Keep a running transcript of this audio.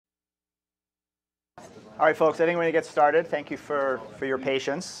All right, folks, I think we're going to get started. Thank you for your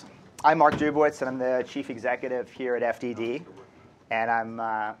patience. I'm Mark Dubowitz, and I'm the Chief Executive here at FDD. And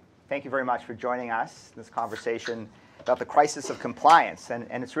thank you very much for joining us in this conversation about the crisis of compliance. And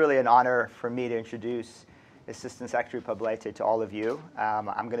it's really an honor for me to introduce Assistant Secretary Poblete to all of you.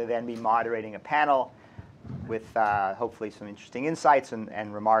 I'm going to then be moderating a panel with hopefully some interesting insights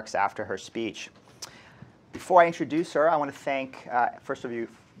and remarks after her speech. Before I introduce her, I want to thank, first of you,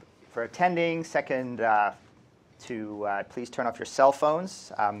 for attending. Second, please turn off your cell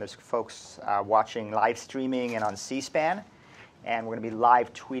phones. There's folks watching live streaming and on C-SPAN. And we're going to be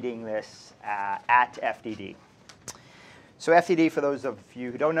live tweeting this at FDD. So FDD, for those of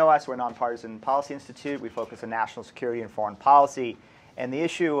you who don't know us, we're a nonpartisan policy institute. We focus on national security and foreign policy. And the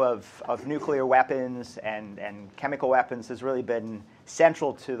issue of nuclear weapons and chemical weapons has really been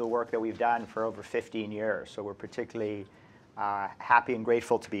central to the work that we've done for over 15 years. So we're particularly happy and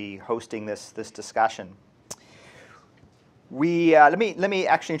grateful to be hosting this discussion. Let me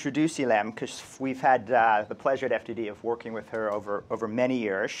actually introduce Yleem, because we've had the pleasure at FDD of working with her over many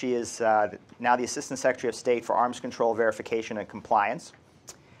years. She is now the Assistant Secretary of State for Arms Control, Verification, and Compliance.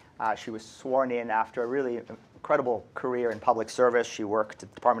 She was sworn in after a really incredible career in public service. She worked at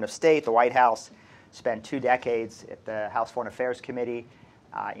the Department of State, the White House, spent 2 decades at the House Foreign Affairs Committee,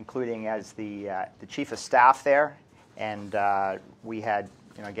 including as the Chief of Staff there. And we had,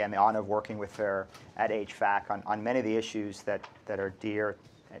 again, the honor of working with her at HVAC on many of the issues that are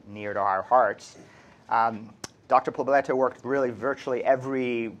near to our hearts. Dr. Poblete worked really virtually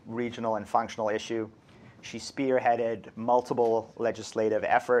every regional and functional issue. She spearheaded multiple legislative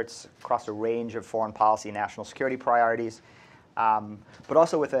efforts across a range of foreign policy and national security priorities, but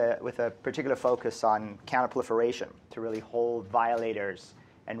also with a particular focus on counterproliferation to really hold violators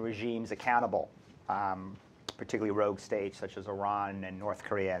and regimes accountable, particularly rogue states such as Iran and North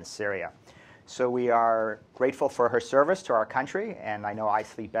Korea and Syria. So we are grateful for her service to our country, and I know I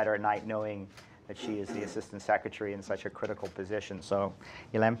sleep better at night knowing that she is the Assistant Secretary in such a critical position. So,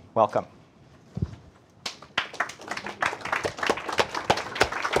 Yleem, welcome.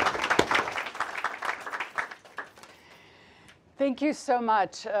 Thank you so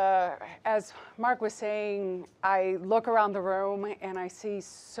much. As Mark was saying, I look around the room and I see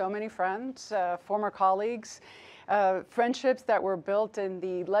so many friends, former colleagues, friendships that were built in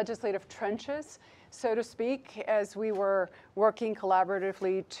the legislative trenches, so to speak, as we were working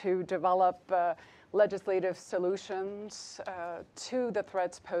collaboratively to develop legislative solutions to the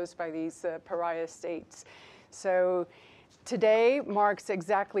threats posed by these pariah states. So today marks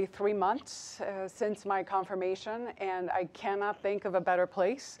exactly 3 months since my confirmation, and I cannot think of a better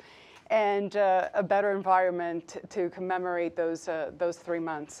place and a better environment to commemorate those 3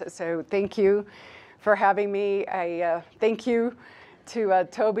 months. So thank you for having me. I thank you to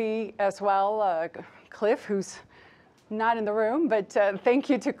Toby as well, Cliff, who's not in the room, but thank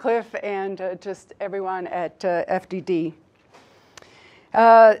you to Cliff and just everyone at FDD.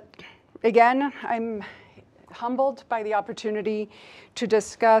 Again, I'm humbled by the opportunity to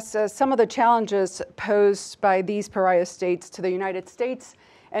discuss some of the challenges posed by these pariah states to the United States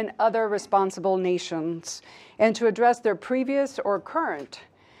and other responsible nations, and to address their previous or current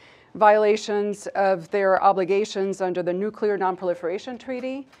violations of their obligations under the Nuclear Nonproliferation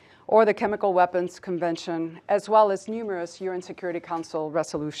Treaty or the Chemical Weapons Convention, as well as numerous UN Security Council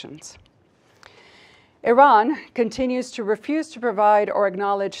resolutions. Iran continues to refuse to provide or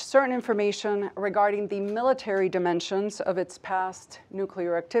acknowledge certain information regarding the military dimensions of its past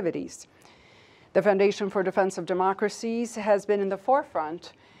nuclear activities. The Foundation for Defense of Democracies has been in the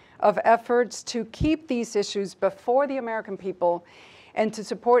forefront of efforts to keep these issues before the American people and to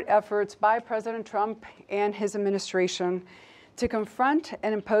support efforts by President Trump and his administration to confront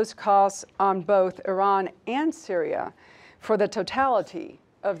and impose costs on both Iran and Syria for the totality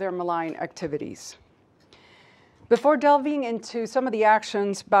of their malign activities. Before delving into some of the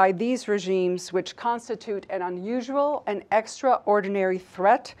actions by these regimes which constitute an unusual and extraordinary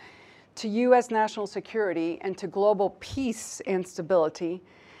threat to U.S. national security and to global peace and stability,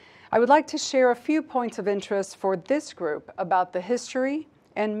 I would like to share a few points of interest for this group about the history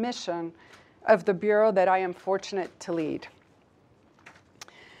and mission of the Bureau that I am fortunate to lead.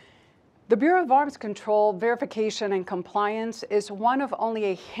 The Bureau of Arms Control, Verification, and Compliance is one of only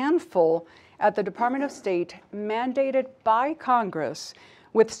a handful at the Department of State mandated by Congress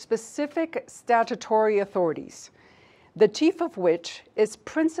with specific statutory authorities, the chief of which is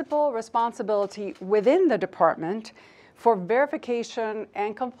principal responsibility within the department for verification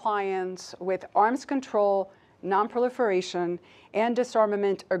and compliance with arms control, nonproliferation, and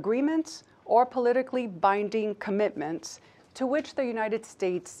disarmament agreements or politically binding commitments to which the United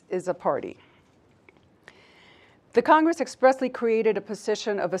States is a party. The Congress expressly created a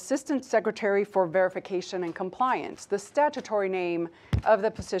position of Assistant Secretary for Verification and Compliance, the statutory name of the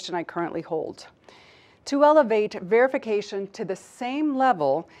position I currently hold, to elevate verification to the same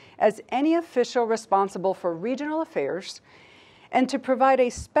level as any official responsible for regional affairs, and to provide a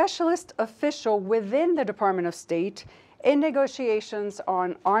specialist official within the Department of State in negotiations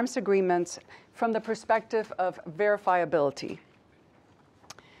on arms agreements from the perspective of verifiability.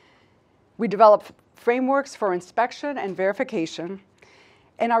 We develop frameworks for inspection and verification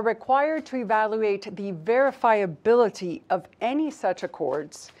and are required to evaluate the verifiability of any such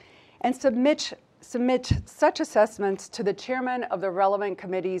accords and submit such assessments to the chairman of the relevant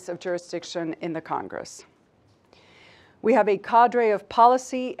committees of jurisdiction in the Congress. We have a cadre of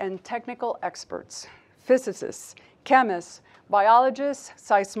policy and technical experts, physicists, chemists, biologists,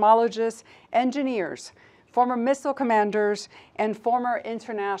 seismologists, engineers, former missile commanders, and former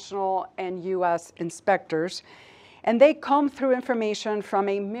international and U.S. inspectors, and they comb through information from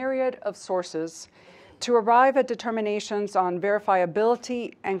a myriad of sources to arrive at determinations on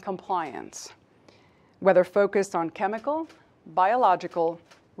verifiability and compliance, whether focused on chemical, biological,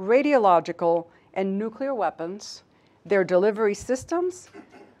 radiological, and nuclear weapons, their delivery systems,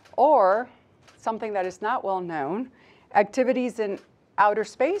 or something that is not well known, activities in outer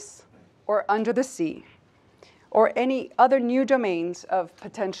space or under the sea, or any other new domains of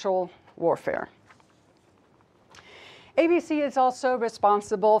potential warfare. ABC is also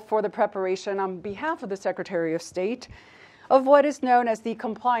responsible for the preparation on behalf of the Secretary of State of what is known as the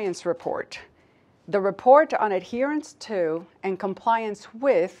Compliance Report, the report on adherence to and compliance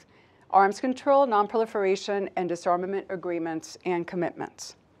with arms control, nonproliferation, and disarmament agreements and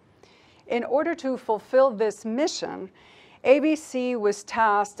commitments. In order to fulfill this mission, ABC was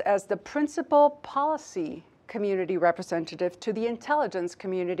tasked as the principal policy community representative to the intelligence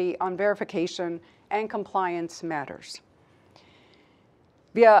community on verification and compliance matters.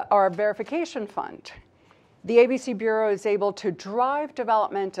 Via our verification fund, the ABC Bureau is able to drive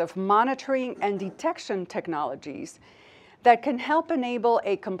development of monitoring and detection technologies that can help enable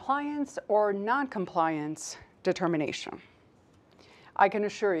a compliance or non-compliance determination. I can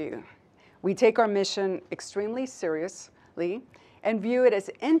assure you, we take our mission extremely seriously and view it as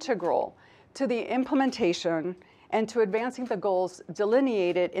integral to the implementation and to advancing the goals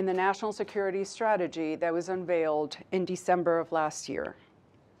delineated in the National Security Strategy that was unveiled in December of last year.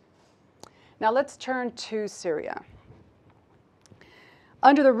 Now let's turn to Syria.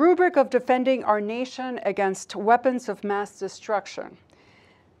 Under the rubric of defending our nation against weapons of mass destruction,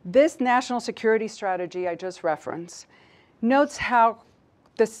 this national security strategy I just referenced notes how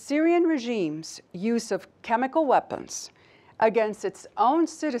the Syrian regime's use of chemical weapons against its own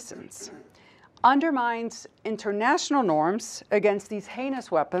citizens undermines international norms against these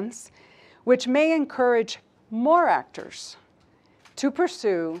heinous weapons, which may encourage more actors to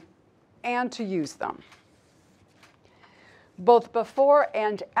pursue and to use them. Both before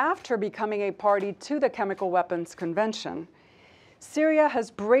and after becoming a party to the Chemical Weapons Convention, Syria has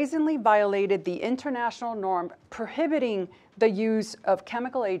brazenly violated the international norm prohibiting the use of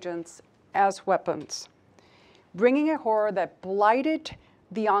chemical agents as weapons, bringing a horror that blighted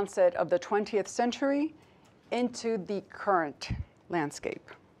the onset of the 20th century into the current landscape.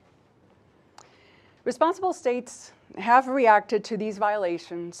 Responsible states have reacted to these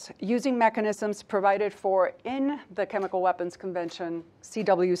violations using mechanisms provided for in the Chemical Weapons Convention,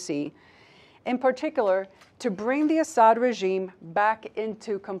 CWC, in particular to bring the Assad regime back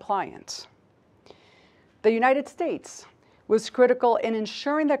into compliance. The United States was critical in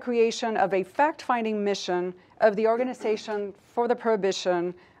ensuring the creation of a fact-finding mission of the Organization for the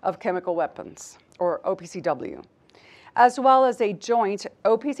Prohibition of Chemical Weapons, or OPCW, as well as a joint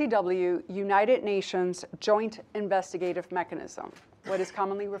OPCW United Nations Joint Investigative Mechanism, what is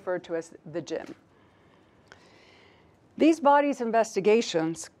commonly referred to as the JIM. These bodies'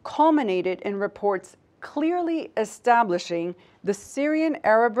 investigations culminated in reports clearly establishing the Syrian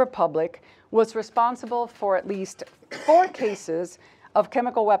Arab Republic was responsible for at least 4 cases of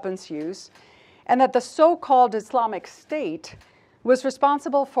chemical weapons use, and that the so-called Islamic State was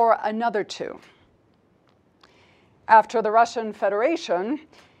responsible for another 2. After the Russian Federation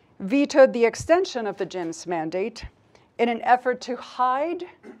vetoed the extension of the JIM's mandate in an effort to hide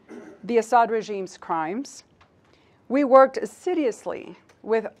the Assad regime's crimes, we worked assiduously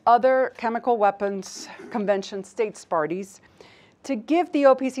with other Chemical Weapons Convention states parties to give the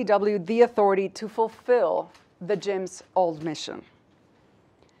OPCW the authority to fulfill the JIM's old mission.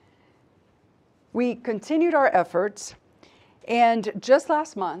 We continued our efforts, and just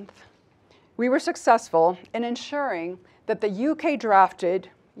last month, we were successful in ensuring that the UK-drafted,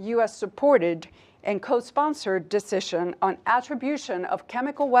 US-supported and co-sponsored decision on attribution of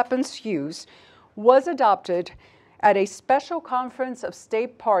chemical weapons use was adopted at a special conference of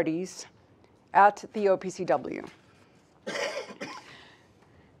state parties at the OPCW.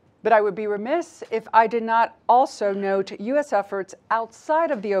 But I would be remiss if I did not also note U.S. efforts outside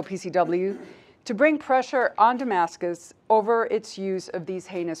of the OPCW to bring pressure on Damascus over its use of these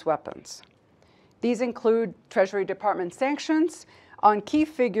heinous weapons. These include Treasury Department sanctions on key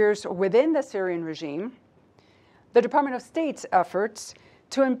figures within the Syrian regime, the Department of State's efforts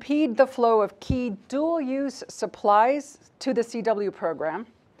to impede the flow of key dual-use supplies to the CW program,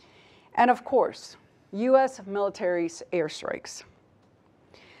 and of course, U.S. military's airstrikes.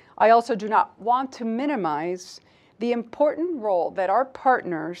 I also do not want to minimize the important role that our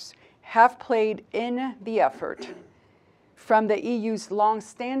partners have played in the effort, from the EU's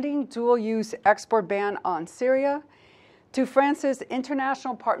long-standing dual-use export ban on Syria to France's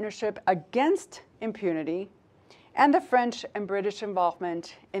international partnership against impunity and the French and British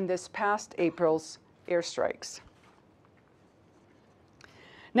involvement in this past April's airstrikes.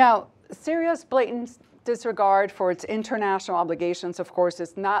 Now, Syria's blatant disregard for its international obligations, of course,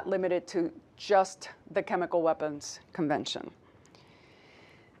 is not limited to just the Chemical Weapons Convention.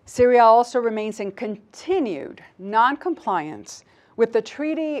 Syria also remains in continued non-compliance with the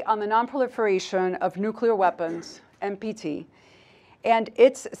Treaty on the Non-Proliferation of Nuclear Weapons, NPT, and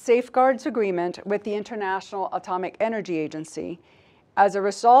its Safeguards Agreement with the International Atomic Energy Agency as a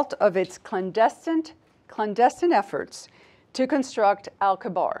result of its clandestine efforts to construct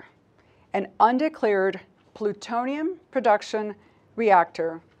Al-Kabar, an undeclared plutonium production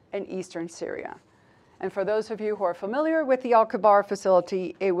reactor in eastern Syria. And for those of you who are familiar with the Al-Kabar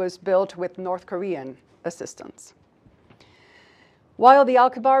facility, it was built with North Korean assistance. While the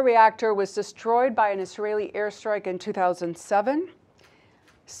Al-Kabar reactor was destroyed by an Israeli airstrike in 2007,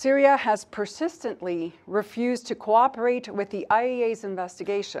 Syria has persistently refused to cooperate with the IAEA's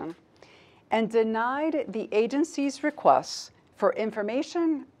investigation and denied the agency's requests for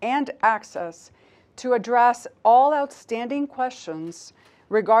information and access to address all outstanding questions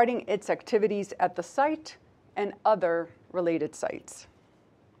regarding its activities at the site and other related sites.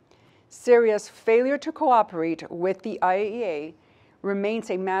 Syria's failure to cooperate with the IAEA remains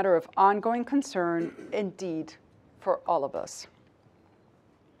a matter of ongoing concern, indeed, for all of us.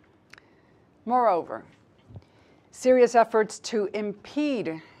 Moreover, Syria's efforts to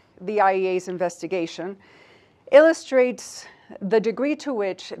impede the IAEA's investigation illustrates the degree to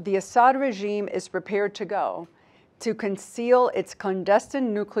which the Assad regime is prepared to go to conceal its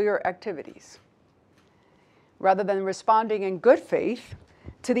clandestine nuclear activities. Rather than responding in good faith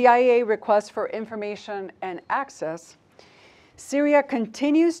to the IAEA request for information and access, Syria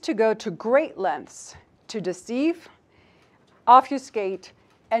continues to go to great lengths to deceive, obfuscate,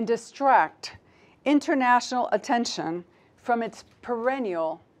 and distract international attention from its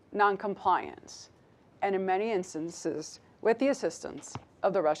perennial noncompliance, and in many instances, with the assistance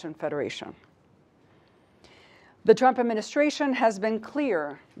of the Russian Federation. The Trump administration has been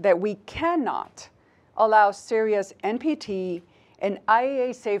clear that we cannot allow Syria's NPT and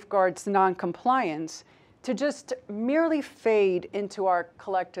IAEA safeguards noncompliance to just merely fade into our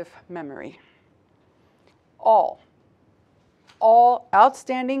collective memory. All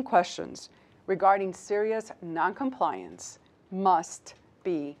outstanding questions regarding Syria's noncompliance must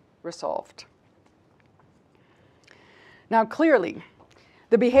be resolved. Now, clearly,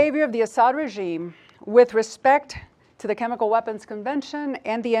 the behavior of the Assad regime with respect to the Chemical Weapons Convention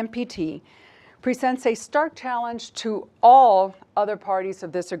and the NPT presents a stark challenge to all other parties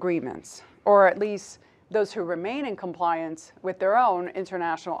of this agreement, or at least those who remain in compliance with their own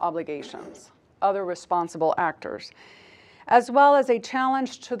international obligations, other responsible actors, as well as a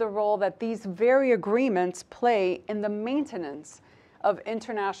challenge to the role that these very agreements play in the maintenance of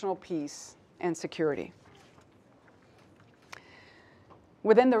international peace and security.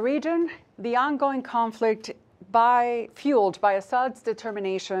 Within the region, the ongoing conflict fueled by Assad's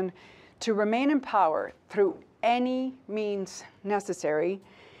determination to remain in power through any means necessary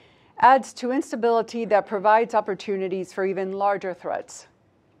adds to instability that provides opportunities for even larger threats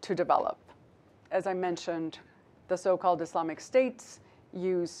to develop. As I mentioned, the so-called Islamic State's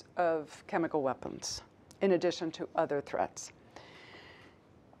use of chemical weapons, in addition to other threats.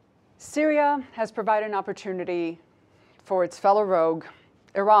 Syria has provided an opportunity for its fellow rogue,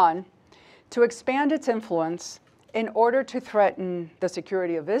 Iran, to expand its influence in order to threaten the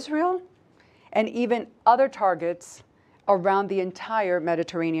security of Israel and even other targets around the entire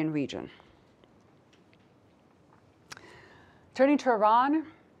Mediterranean region. Turning to Iran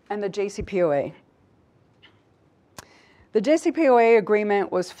and the JCPOA. The JCPOA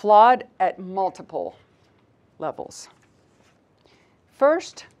agreement was flawed at multiple levels.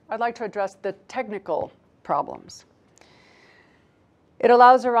 First, I'd like to address the technical problems. It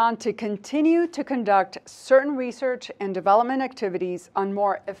allows Iran to continue to conduct certain research and development activities on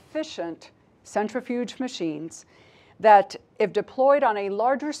more efficient centrifuge machines that, if deployed on a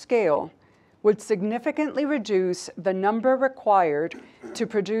larger scale, would significantly reduce the number required to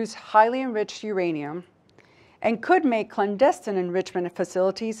produce highly enriched uranium and could make clandestine enrichment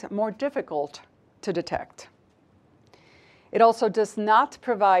facilities more difficult to detect. It also does not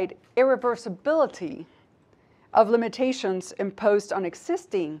provide irreversibility of limitations imposed on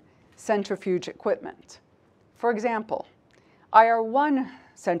existing centrifuge equipment. For example, IR-1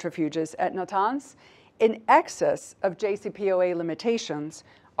 centrifuges at Natanz, in excess of JCPOA limitations,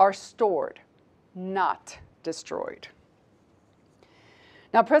 are stored, not destroyed.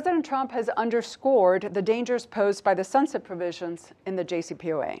 Now, President Trump has underscored the dangers posed by the sunset provisions in the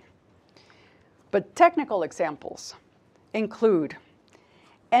JCPOA. But technical examples include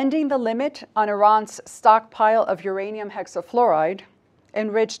ending the limit on Iran's stockpile of uranium hexafluoride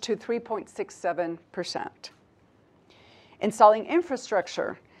enriched to 3.67%, installing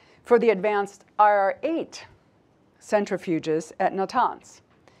infrastructure for the advanced IR-8 centrifuges at Natanz,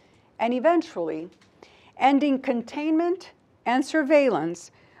 and eventually ending containment and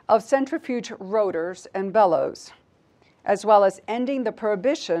surveillance of centrifuge rotors and bellows, as well as ending the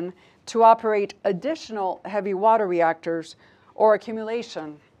prohibition to operate additional heavy water reactors or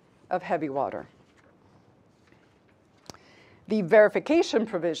accumulation of heavy water. The verification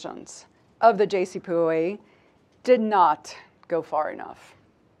provisions of the JCPOA did not go far enough.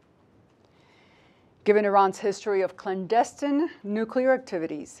 Given Iran's history of clandestine nuclear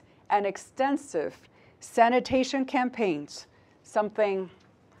activities and extensive sanitation campaigns, something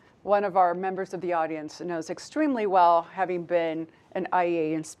one of our members of the audience knows extremely well, having been an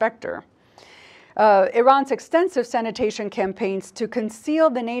IAEA inspector. Iran's extensive sanitation campaigns to conceal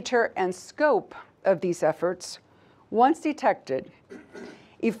the nature and scope of these efforts, once detected,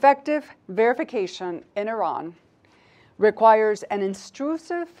 effective verification in Iran requires an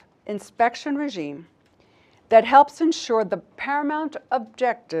intrusive inspection regime that helps ensure the paramount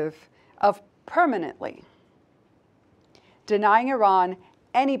objective of permanently denying Iran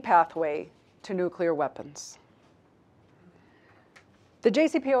any pathway to nuclear weapons. The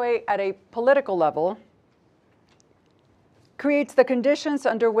JCPOA at a political level creates the conditions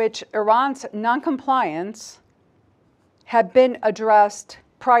under which Iran's noncompliance had been addressed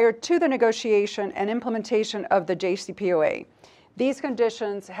prior to the negotiation and implementation of the JCPOA. These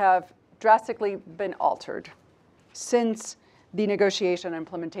conditions have drastically been altered since the negotiation and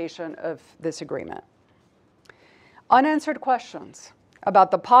implementation of this agreement. Unanswered questions about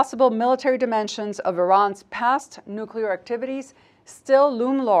the possible military dimensions of Iran's past nuclear activities still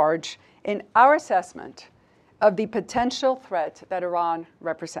loom large in our assessment of the potential threat that Iran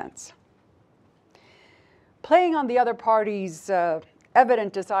represents. Playing on the other party's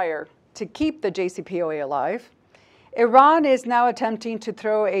evident desire to keep the JCPOA alive, Iran is now attempting to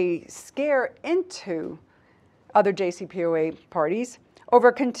throw a scare into other JCPOA parties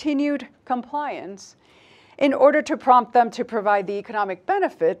over continued compliance in order to prompt them to provide the economic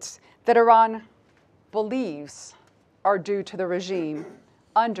benefits that Iran believes are due to the regime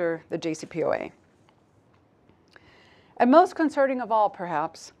under the JCPOA. And most concerning of all,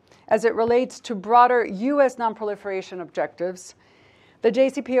 perhaps, as it relates to broader U.S. nonproliferation objectives, the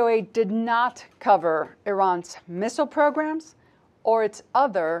JCPOA did not cover Iran's missile programs or its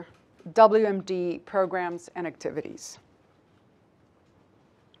other WMD programs and activities.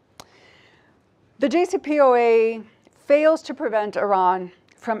 The JCPOA fails to prevent Iran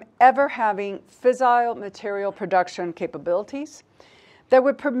from ever having fissile material production capabilities that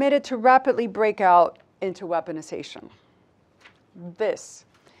would permit it to rapidly break out into weaponization. This,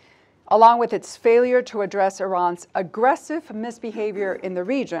 along with its failure to address Iran's aggressive misbehavior in the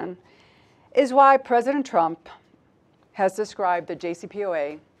region, is why President Trump has described the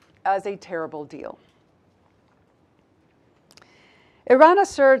JCPOA as a terrible deal. Iran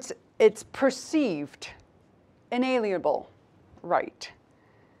asserts its perceived inalienable right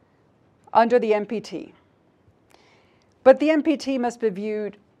under the NPT. But the NPT must be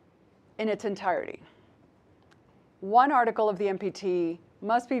viewed in its entirety. One article of the NPT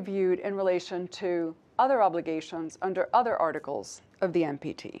must be viewed in relation to other obligations under other articles of the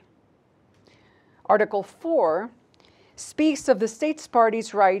NPT. Article 4 speaks of the states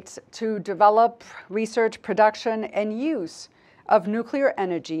parties' rights to develop, research, production, and use of nuclear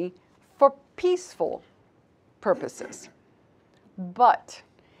energy for peaceful purposes. But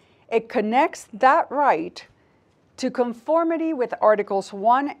it connects that right to conformity with Articles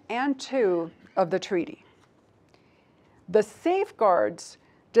 1 and 2 of the treaty. The safeguards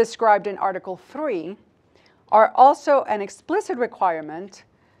described in Article 3 are also an explicit requirement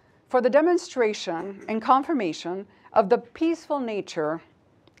for the demonstration and confirmation of the peaceful nature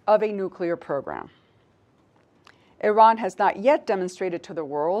of a nuclear program. Iran has not yet demonstrated to the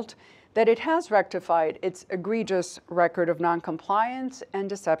world that it has rectified its egregious record of noncompliance and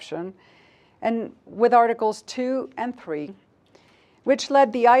deception, and with Articles 2 and 3, which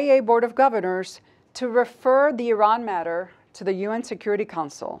led the IAEA Board of Governors to refer the Iran matter to the UN Security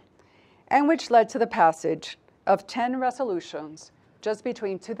Council, and which led to the passage of 10 resolutions just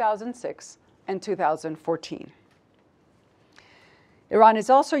between 2006 and 2014. Iran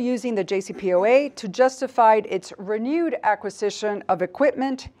is also using the JCPOA to justify its renewed acquisition of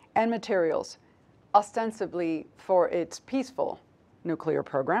equipment and materials, ostensibly for its peaceful nuclear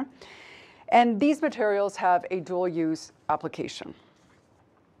program. And these materials have a dual-use application.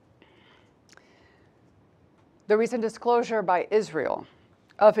 The recent disclosure by Israel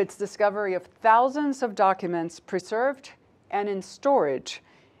of its discovery of thousands of documents preserved and in storage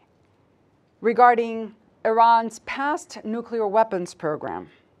regarding Iran's past nuclear weapons program,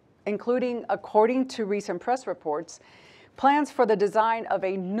 including, according to recent press reports, plans for the design of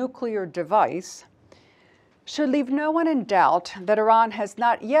a nuclear device, should leave no one in doubt that Iran has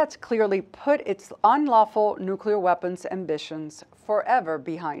not yet clearly put its unlawful nuclear weapons ambitions forever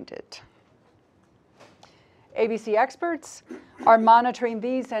behind it. ABC experts are monitoring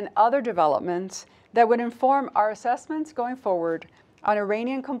these and other developments that would inform our assessments going forward on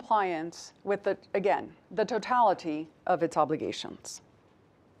Iranian compliance with, the totality of its obligations.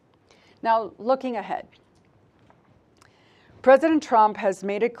 Now, looking ahead, President Trump has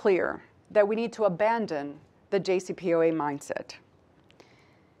made it clear that we need to abandon the JCPOA mindset.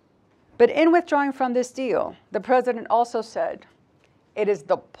 But in withdrawing from this deal, the president also said, it is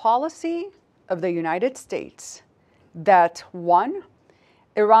the policy of the United States that, 1,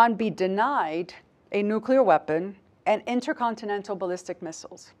 Iran be denied a nuclear weapon and intercontinental ballistic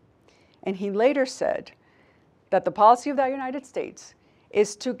missiles. And he later said that the policy of the United States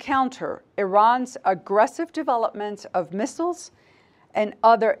is to counter Iran's aggressive development of missiles and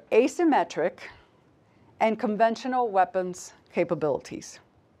other asymmetric and conventional weapons capabilities.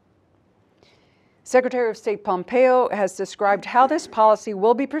 Secretary of State Pompeo has described how this policy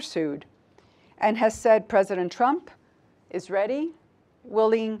will be pursued and has said President Trump is ready,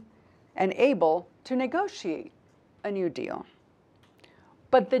 willing, and able to negotiate a new deal.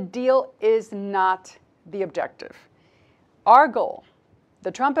 But the deal is not the objective. Our goal,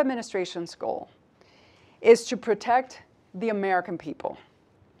 the Trump administration's goal, is to protect the American people.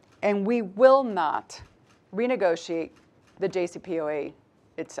 And we will not renegotiate the JCPOA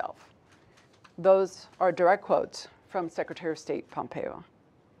itself. Those are direct quotes from Secretary of State Pompeo.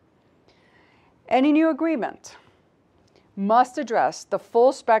 Any new agreement must address the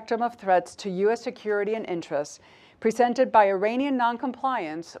full spectrum of threats to U.S. security and interests presented by Iranian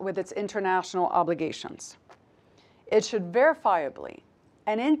noncompliance with its international obligations. It should verifiably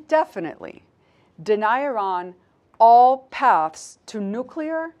and indefinitely deny Iran all paths to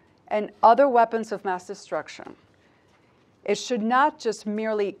nuclear and other weapons of mass destruction. It should not just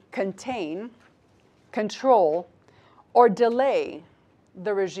merely contain, control, or delay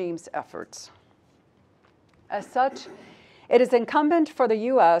the regime's efforts. As such, it is incumbent for the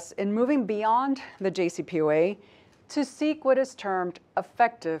U.S. in moving beyond the JCPOA to seek what is termed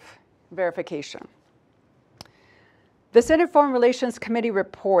effective verification. The Senate Foreign Relations Committee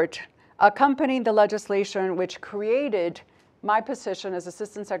report accompanying the legislation which created my position as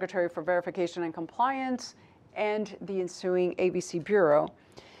Assistant Secretary for Verification and Compliance and the ensuing ABC Bureau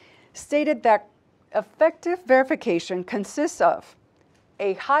stated that effective verification consists of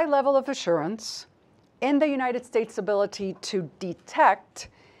a high level of assurance in the United States' ability to detect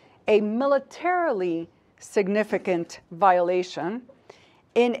a militarily significant violation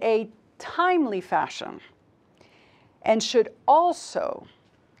in a timely fashion, and should also,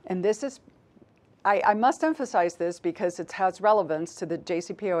 and this is, I must emphasize this because it has relevance to the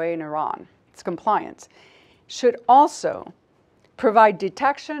JCPOA in Iran, its compliance, should also provide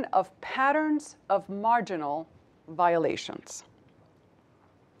detection of patterns of marginal violations.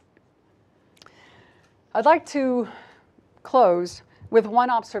 I'd like to close with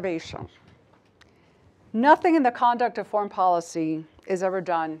one observation. Nothing in the conduct of foreign policy is ever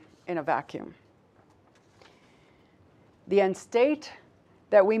done in a vacuum. The end state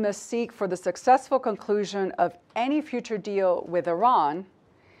that we must seek for the successful conclusion of any future deal with Iran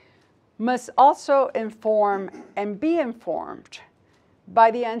must also inform and be informed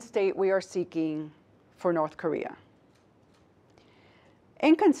by the end state we are seeking for North Korea.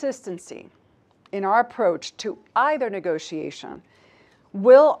 Inconsistency in our approach to either negotiation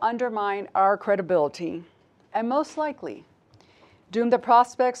will undermine our credibility and most likely doom the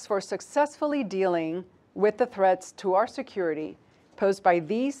prospects for successfully dealing with the threats to our security posed by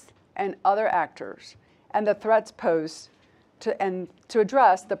these and other actors and the threats posed to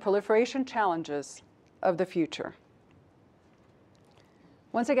address the proliferation challenges of the future.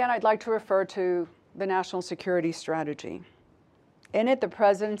 Once again, I'd like to refer to the National Security Strategy. In it, the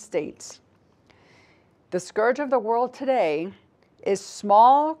President states, "The scourge of the world today is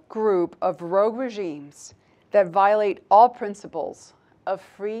small group of rogue regimes that violate all principles of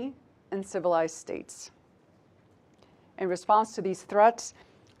free and civilized states." In response to these threats,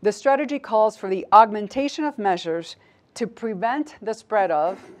 the strategy calls for the augmentation of measures to prevent the spread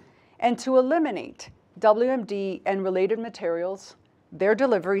of and to eliminate WMD and related materials, their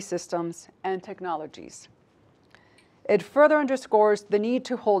delivery systems, and technologies. It further underscores the need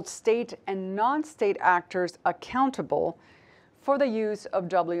to hold state and non-state actors accountable for the use of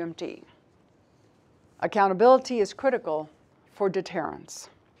WMD. Accountability is critical for deterrence.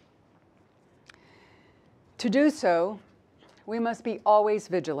 To do so, we must be always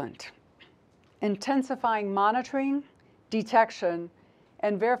vigilant, intensifying monitoring, detection,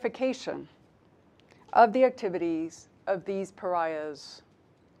 and verification of the activities of these pariahs,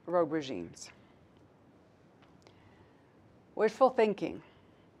 rogue regimes. Wishful thinking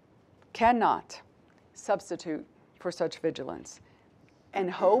cannot substitute for such vigilance, and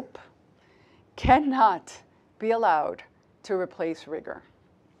hope cannot be allowed to replace rigor.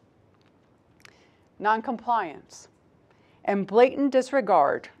 Noncompliance and blatant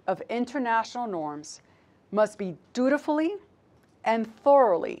disregard of international norms must be dutifully and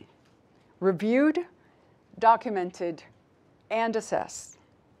thoroughly reviewed, documented, and assessed.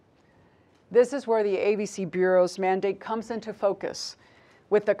 This is where the ABC Bureau's mandate comes into focus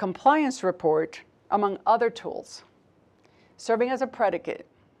with the compliance report, among other tools, serving as a predicate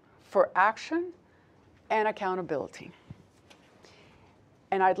for action and accountability.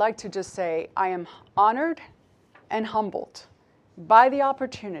 And I'd like to just say I am honored and humbled by the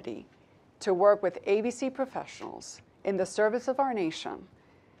opportunity to work with ABC professionals in the service of our nation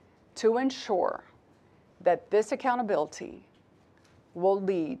to ensure that this accountability will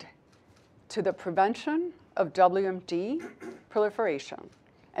lead to the prevention of WMD proliferation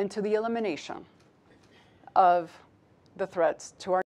and to the elimination of the threats to our